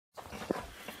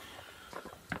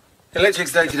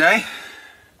Electrics day today.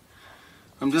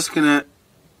 I'm just gonna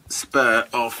spur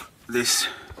off this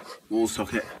wall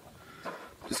socket.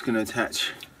 Just gonna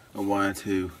attach a wire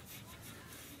to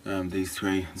these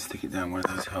three and stick it down one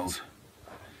of those holes,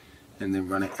 and then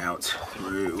run it out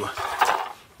through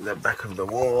the back of the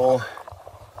wall.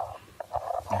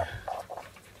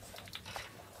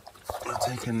 I've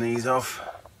taken these off.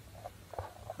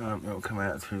 It'll come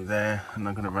out through there, and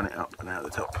I'm going to run it up and out the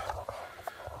top.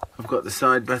 I've got the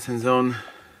side buttons on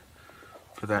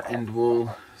for that end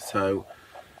wall, so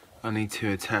I need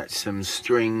to attach some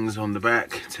strings on the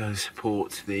back to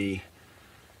support the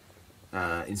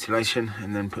insulation,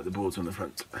 and then put the boards on the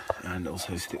front, and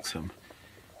also stick some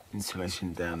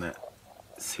insulation down that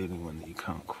ceiling one that you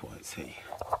can't quite see.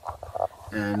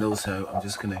 And also I'm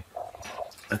just going to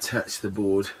attach the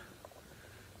board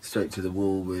straight to the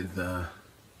wall with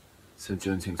some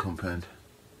jointing compound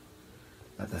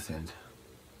at that end.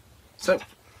 So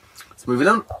let's move it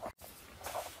on.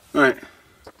 Right,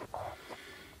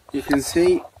 you can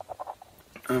see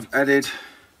I've added,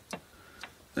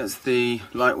 that's the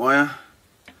light wire,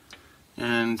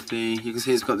 and you can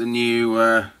see it's got the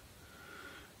new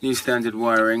standard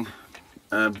wiring,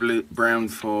 brown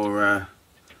for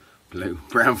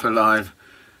live,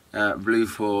 blue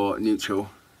for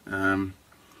neutral. So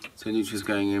neutral is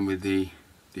going in with the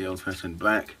old-fashioned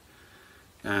black,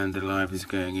 and the live is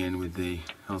going in with the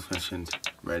old-fashioned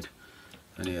red,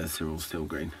 and the others are all still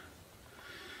green.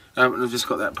 And I've just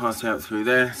got that passed out through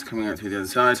there. It's coming out through the other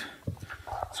side.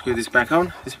 Screw this back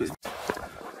on. This bit's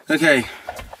okay.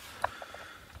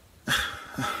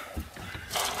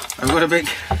 I've got a bit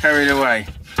carried away.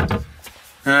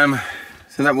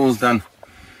 So that wall's done.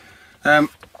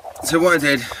 So what I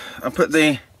did, I put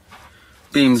the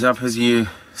beams up as you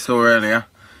saw earlier.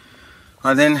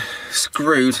 I then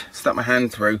stuck my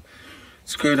hand through,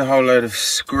 screwed a whole load of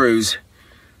screws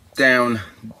down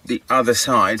the other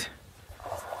side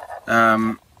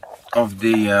of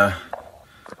the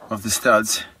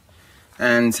studs,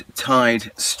 and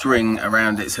tied string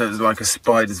around it, so it was like a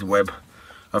spider's web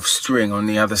of string on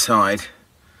the other side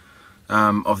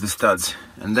of the studs.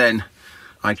 And then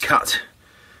I cut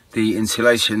the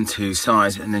insulation to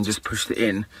size and then just pushed it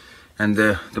in, and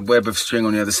the web of string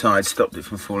on the other side stopped it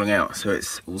from falling out, so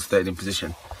it's all stayed in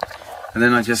position. And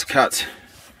then I just cut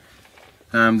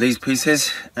these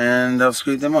pieces, and I've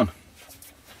screwed them on.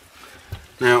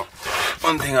 Now,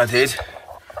 one thing I did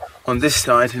on this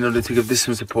side, in order to give this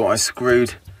some support, I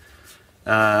screwed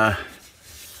a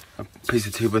piece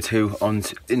of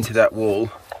 2x2 into that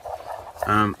wall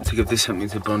to give this something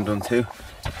to bond onto.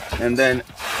 And then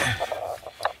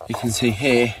you can see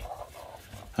here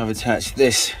I've attached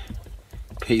this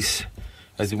piece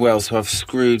as well, so I've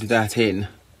screwed that in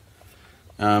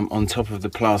on top of the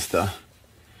plaster,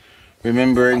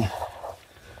 remembering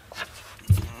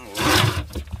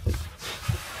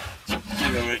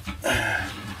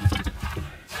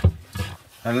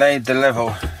I laid the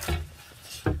level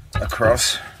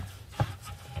across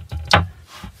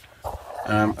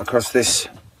this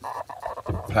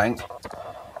plank,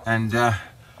 and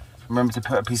remember to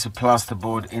put a piece of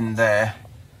plasterboard in there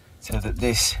so that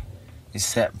this is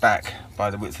set back by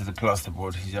the width of the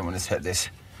plasterboard. You don't want to set this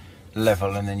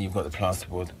level and then you've got the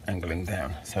plasterboard angling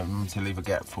down, so remember to leave a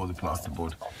gap for the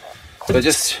plasterboard. So I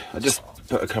just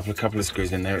put a couple of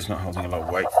screws in there. It's not holding a lot of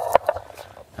weight.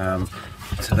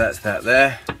 So that's that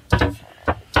there.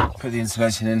 Put the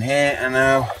insulation in here, and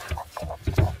now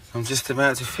I'm just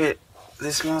about to fit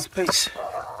this last piece.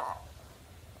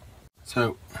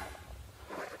 So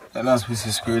that last piece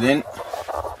is screwed in.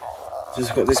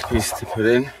 Just got this piece to put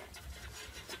in.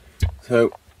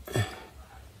 So you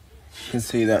can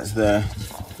see that's there.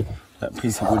 That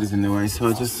piece of wood is in the way, so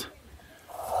I just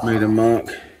made a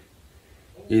mark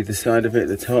either side of it,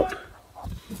 the top,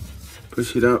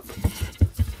 push it up,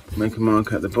 make a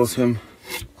mark at the bottom,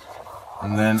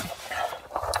 and then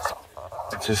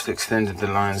just extended the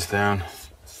lines down,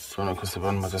 drawn across the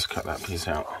bottom. I just cut that piece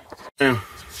out. Now,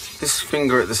 this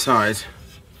finger at the side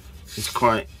is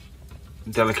quite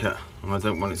delicate and I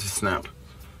don't want it to snap,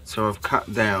 so I've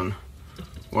cut down,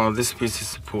 while this piece is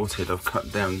supported, I've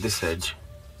cut down this edge,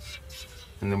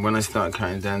 and then when I start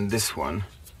cutting down this one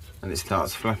and it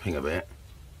starts flapping a bit,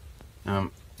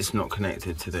 it's not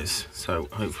connected to this, so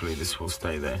hopefully this will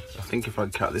stay there. I think if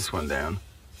I'd cut this one down,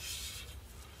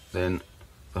 then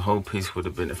the whole piece would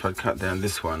have been, if I'd cut down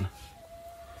this one,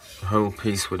 the whole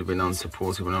piece would have been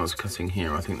unsupported. When I was cutting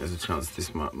here, I think there's a chance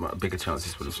this might a bigger chance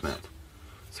this would have snapped.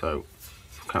 So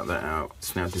I've cut that out.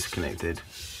 It's now disconnected.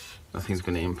 Nothing's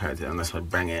going to impact it unless I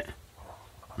bang it.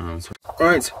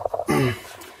 Right,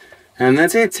 and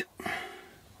that's it.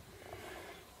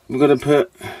 We've got to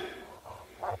put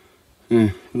I'm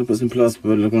going to put some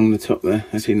plasterboard along the top there.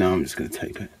 Actually no, I'm just going to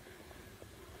tape it.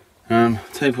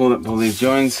 Tape all up all these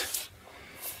joints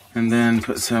and then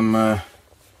put some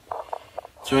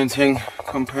jointing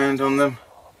compound on them,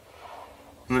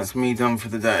 and that's me done for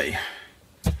the day.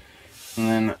 And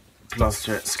then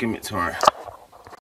plaster it, skim it tomorrow.